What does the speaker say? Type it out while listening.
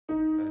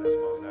that's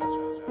most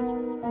natural.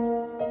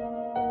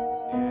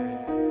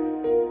 Yeah.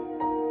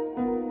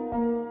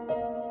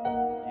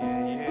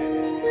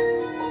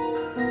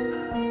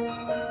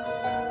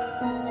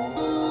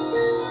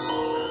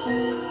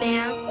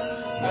 Damn.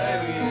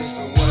 Maybe it's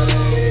the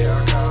way I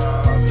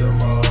cop the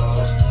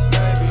most.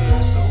 Maybe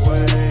it's the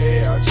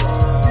way I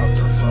drop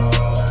the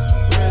flow.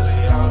 Really,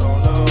 I don't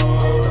know.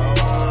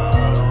 No,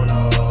 I don't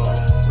know.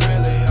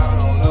 Really, I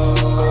don't know.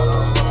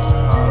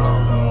 I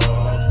don't know.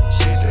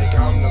 She think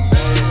I'm the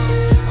man.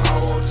 I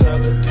won't tell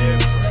her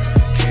different.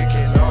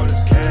 Kicking on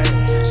this game.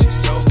 She's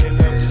soaking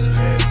up this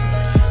pimpin'.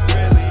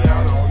 Really, I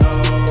don't know.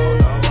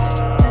 No,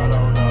 I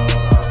don't know.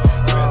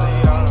 Really,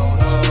 I don't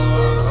know.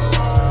 No,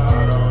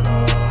 I don't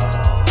know.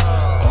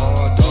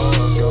 All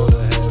doors go to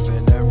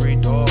heaven, every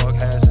dog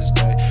has its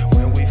day.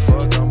 When we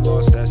fuck, I'm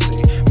lost at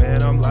sea.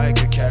 Man, I'm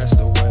like a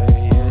castaway.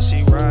 Yeah,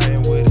 she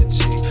riding with a G,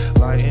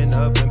 lighting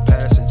up and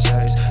passing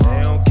chase.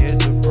 They don't get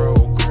the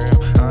program.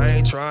 I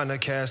ain't trying to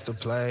cast a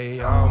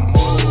play. I'm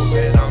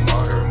moving, I'm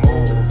out here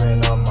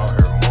moving, I'm out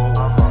here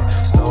moving.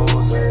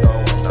 Snoozing, oh,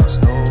 when I'm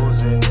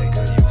snoozing,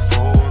 nigga, you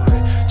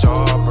fooling.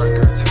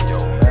 Jawbreaker to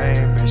your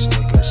main bitch,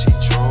 nigga, she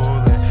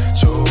drooling.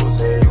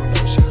 Choosing, you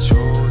know she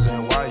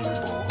choosing. Why you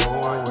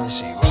boo-hooing?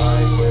 She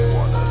like me,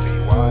 wanna be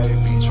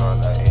wifey,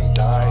 tryna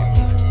indict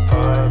me.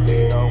 Hubby,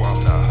 no, I'm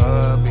not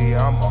hubby,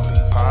 I'm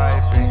only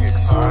piping.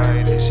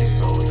 Excited, she's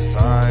so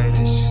excited,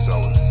 she's so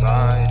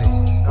excited.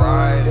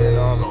 Riding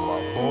all on my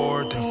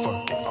board, then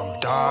fuck it, I'm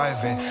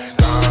diving.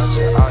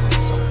 Ganja, I need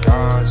some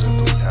ganja,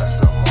 please have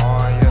some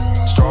on ya.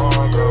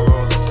 Stronger,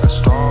 roll it, that's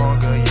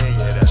stronger, yeah,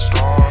 yeah, that's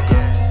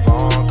stronger.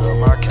 Longer,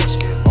 my cash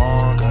get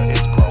longer,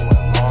 it's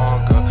growing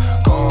longer.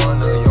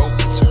 Gonna, yo,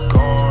 bitch, a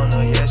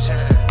goner, yeah,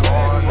 she's a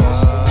goner. Maybe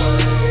it's the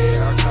way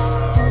I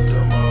cop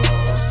the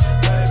most.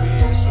 Maybe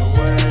it's the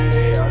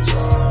way I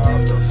drop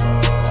the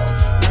flow.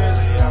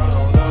 Really, I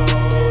don't know,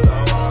 no,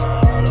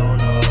 I don't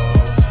know.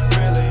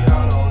 Really,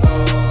 I don't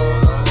know,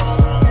 no,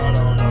 I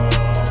don't know.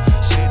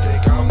 She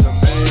think I'm the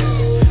man,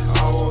 I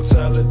won't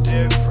tell her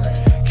different.